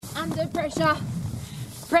under pressure.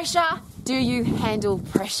 Pressure. Do you handle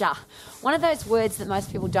pressure? One of those words that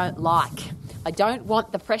most people don't like. I don't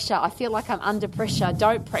want the pressure. I feel like I'm under pressure.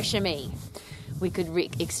 Don't pressure me. We could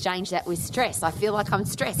exchange that with stress. I feel like I'm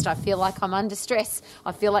stressed. I feel like I'm under stress.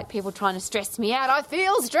 I feel like people trying to stress me out. I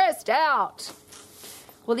feel stressed out.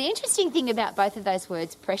 Well, the interesting thing about both of those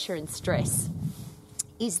words, pressure and stress,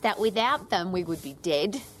 is that without them, we would be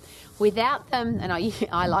dead. Without them, and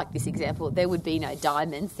I like this example, there would be no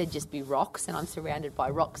diamonds, there'd just be rocks, and I'm surrounded by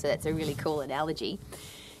rocks, so that's a really cool analogy.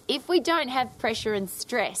 If we don't have pressure and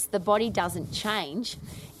stress, the body doesn't change.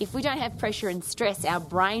 If we don't have pressure and stress, our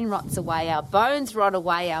brain rots away, our bones rot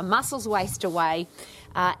away, our muscles waste away.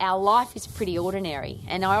 Our life is pretty ordinary,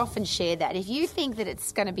 and I often share that. If you think that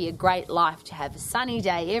it's going to be a great life to have a sunny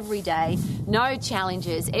day every day, no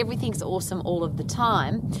challenges, everything's awesome all of the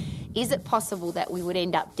time, is it possible that we would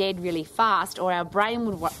end up dead really fast, or our brain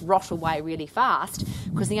would rot away really fast?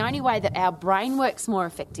 Because the only way that our brain works more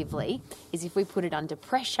effectively is if we put it under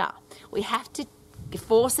pressure. We have to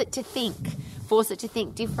force it to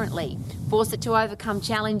think differently, force it to overcome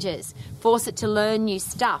challenges, force it to learn new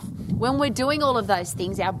stuff. When we're doing all of those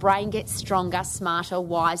things, our brain gets stronger, smarter,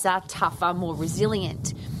 wiser, tougher, more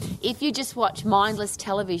resilient. If you just watch mindless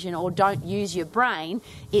television or don't use your brain,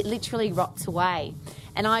 it literally rots away.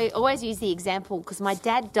 And I always use the example because my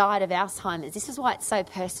dad died of Alzheimer's. This is why it's so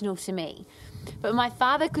personal to me. But my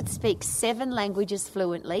father could speak 7 languages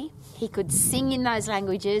fluently. He could sing in those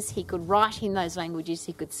languages. He could write in those languages.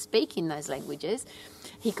 He could speak in those languages.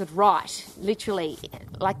 He could write, literally.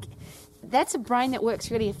 That's a brain that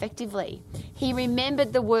works really effectively. He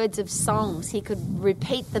remembered the words of songs. He could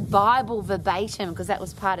repeat the Bible verbatim because that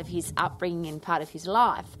was part of his upbringing and part of his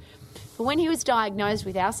life. But when he was diagnosed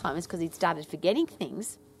with Alzheimer's, because he'd started forgetting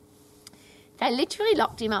things, they literally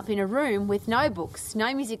locked him up in a room with no books,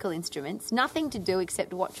 no musical instruments, nothing to do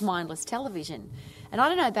except watch mindless television. And I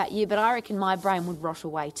don't know about you, but I reckon my brain would rot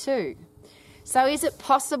away too. So is it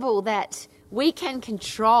possible that we can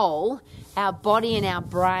control our body and our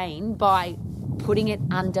brain by putting it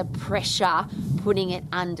under pressure, putting it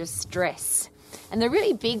under stress? And the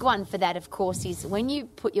really big one for that, of course, is when you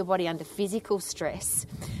put your body under physical stress,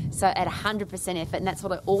 so at 100% effort, and that's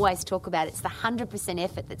what I always talk about, it's the 100%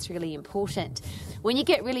 effort that's really important. When you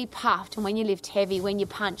get really puffed and when you lift heavy, when you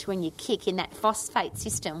punch, when you kick in that phosphate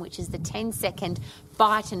system, which is the 10-second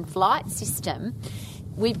fight and flight system,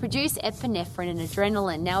 we produce epinephrine and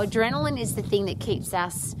adrenaline. Now, adrenaline is the thing that keeps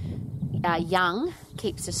us young,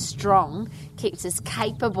 keeps us strong, keeps us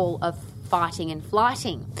capable of fighting and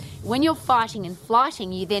flighting. When you're fighting and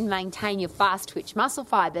flighting, you then maintain your fast twitch muscle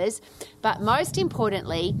fibers, but most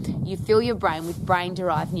importantly, you fill your brain with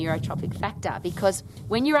brain-derived neurotrophic factor, because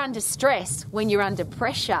when you're under stress, when you're under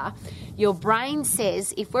pressure, your brain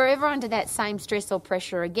says, if we're ever under that same stress or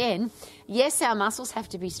pressure again, yes, our muscles have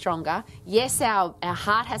to be stronger, yes, our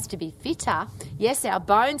heart has to be fitter, yes, our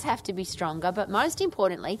bones have to be stronger, but most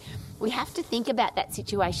importantly, we have to think about that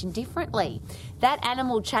situation differently. That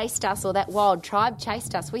animal chased us, or that wild tribe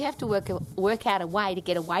chased us. We have to work out a way to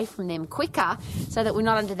get away from them quicker so that we're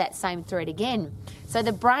not under that same threat again. So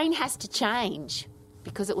the brain has to change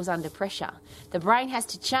because it was under pressure. The brain has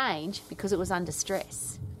to change because it was under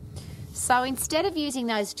stress. So instead of using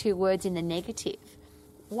those two words in the negative,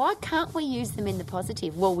 why can't we use them in the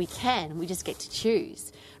positive? Well, we can. We just get to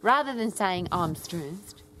choose. Rather than saying, oh, I'm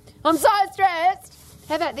stressed. I'm so stressed.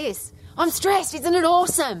 How about this? I'm stressed. Isn't it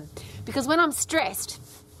awesome? Because when I'm stressed,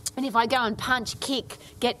 and if I go and punch, kick,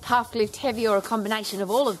 get puffed, lift heavy, or a combination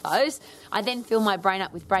of all of those, I then fill my brain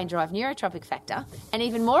up with brain-derived neurotrophic factor. And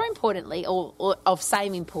even more importantly, or of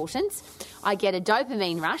same importance, I get a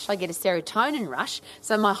dopamine rush, I get a serotonin rush,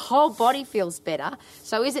 so my whole body feels better.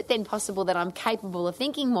 So is it then possible that I'm capable of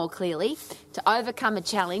thinking more clearly to overcome a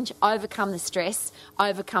challenge, overcome the stress,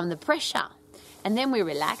 overcome the pressure? And then we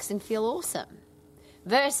relax and feel awesome.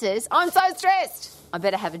 Versus, I'm so stressed. I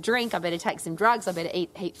better have a drink, I better take some drugs, I better eat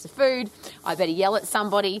heaps of food, I better yell at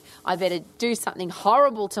somebody, I better do something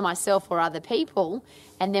horrible to myself or other people,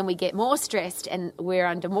 and then we get more stressed and we're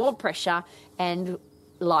under more pressure and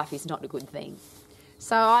life is not a good thing.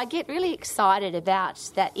 So I get really excited about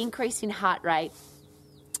that increase in heart rate,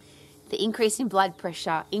 the increase in blood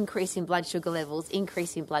pressure, increase in blood sugar levels,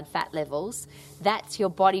 increase in blood fat levels. That's your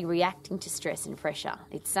body reacting to stress and pressure.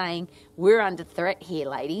 It's saying, we're under threat here,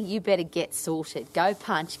 lady. You better get sorted. Go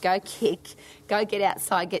punch, go kick, go get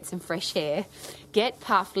outside, get some fresh air, get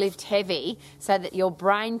puffed, lift heavy so that your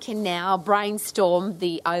brain can now brainstorm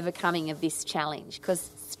the overcoming of this challenge.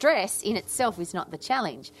 Because stress in itself is not the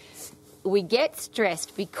challenge. we get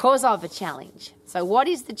stressed because of a challenge. So what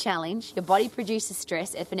is the challenge? Your body produces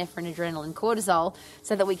stress, epinephrine, adrenaline, cortisol,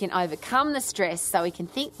 so that we can overcome the stress, so we can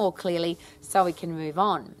think more clearly, so we can move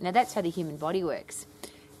on. Now, that's how the human body works.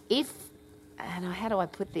 How do I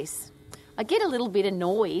put this? I get a little bit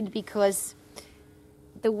annoyed because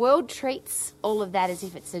the world treats all of that as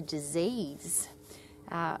if it's a disease.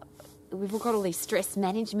 We've got all these stress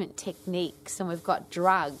management techniques, and we've got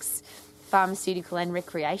drugs, pharmaceutical and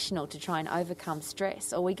recreational, to try and overcome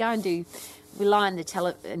stress. Or we lie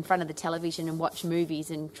in front of the television and watch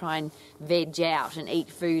movies and try and veg out and eat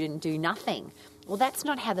food and do nothing. Well, that's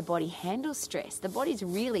not how the body handles stress. The body's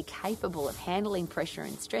really capable of handling pressure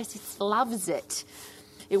and stress. It loves it.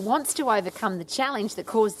 It wants to overcome the challenge that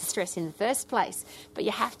caused the stress in the first place, but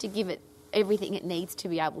you have to give it everything it needs to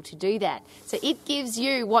be able to do that. So it gives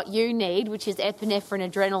you what you need, which is epinephrine,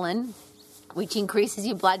 adrenaline, which increases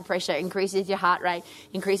your blood pressure, increases your heart rate,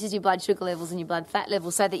 increases your blood sugar levels and your blood fat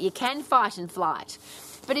levels, so that you can fight and flight.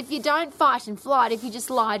 But if you don't fight and flight, if you just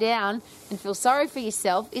lie down and feel sorry for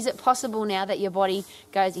yourself, is it possible now that your body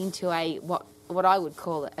goes into a what I would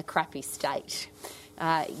call a crappy state?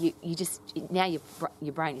 Your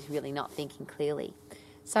brain is really not thinking clearly.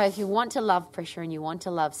 So if you want to love pressure and you want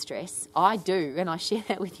to love stress, I do, and I share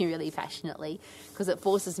that with you really passionately, because it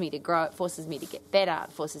forces me to grow, it forces me to get better,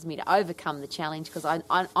 it forces me to overcome the challenge, because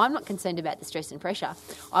I'm not concerned about the stress and pressure.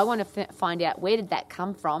 I want to find out, where did that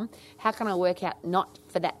come from? How can I work out not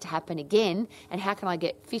for that to happen again? And how can I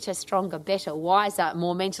get fitter, stronger, better, wiser,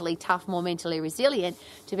 more mentally tough, more mentally resilient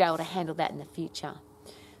to be able to handle that in the future?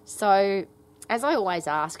 So, as I always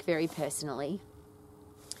ask very personally,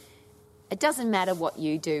 it doesn't matter what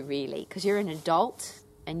you do, really, because you're an adult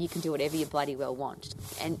and you can do whatever you bloody well want.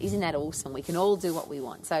 And isn't that awesome? We can all do what we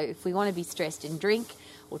want. So if we want to be stressed and drink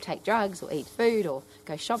or take drugs or eat food or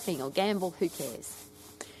go shopping or gamble, who cares?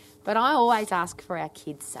 But I always ask for our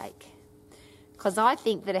kids' sake, because I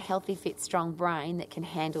think that a healthy, fit, strong brain that can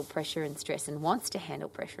handle pressure and stress and wants to handle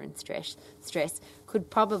pressure and stress could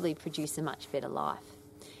probably produce a much better life.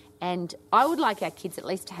 And I would like our kids at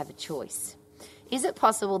least to have a choice. Is it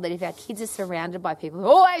possible that if our kids are surrounded by people who are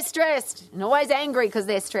always stressed and always angry because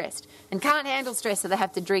they're stressed and can't handle stress, so they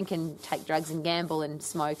have to drink and take drugs and gamble and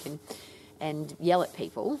smoke and yell at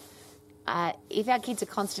people, if our kids are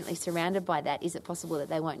constantly surrounded by that, is it possible that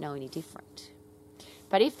they won't know any different?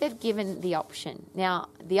 But if they've given the option, now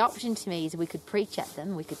the option to me is we could preach at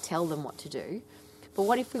them, we could tell them what to do, but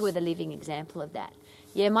what if we were the living example of that?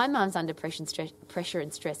 Yeah, my mum's under pressure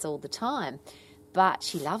and stress all the time, but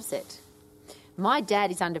she loves it. My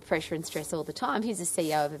dad is under pressure and stress all the time. He's the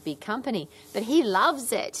CEO of a big company, but he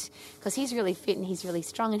loves it because he's really fit and he's really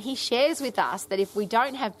strong, and he shares with us that if we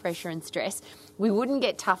don't have pressure and stress, we wouldn't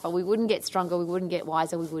get tougher, we wouldn't get stronger, we wouldn't get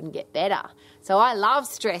wiser, we wouldn't get better. So I love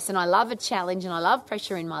stress and I love a challenge and I love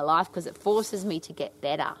pressure in my life because it forces me to get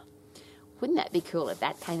better. Wouldn't that be cool if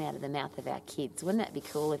that came out of the mouth of our kids? Wouldn't that be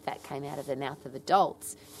cool if that came out of the mouth of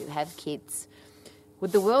adults who have kids?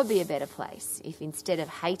 Would the world be a better place if instead of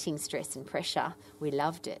hating stress and pressure, we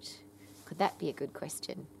loved it? Could that be a good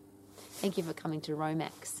question? Thank you for coming to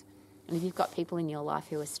Romax. And if you've got people in your life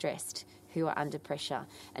who are stressed, who are under pressure,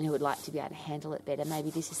 and who would like to be able to handle it better, maybe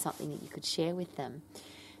this is something that you could share with them.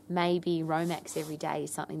 Maybe Romax every day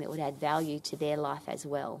is something that would add value to their life as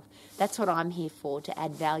well. That's what I'm here for, to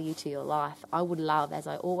add value to your life. I would love, as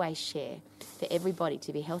I always share, for everybody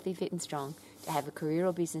to be healthy, fit and strong, to have a career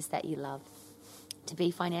or business that you love, to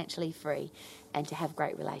be financially free, and to have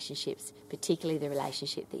great relationships, particularly the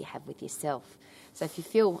relationship that you have with yourself. So if you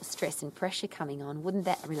feel stress and pressure coming on, wouldn't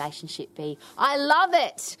that relationship be, I love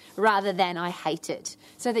it, rather than I hate it,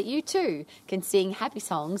 so that you too can sing happy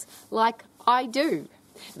songs like I do.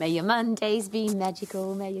 May your Mondays be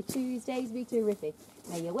magical, may your Tuesdays be terrific,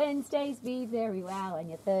 may your Wednesdays be very wow, and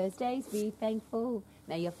your Thursdays be thankful,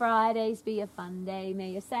 may your Fridays be a fun day,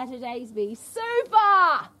 may your Saturdays be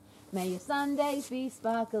super, may your Sundays be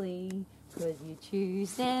sparkly, because you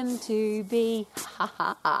choose them to be. Ha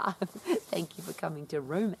ha ha. Thank you for coming to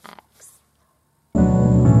Romax.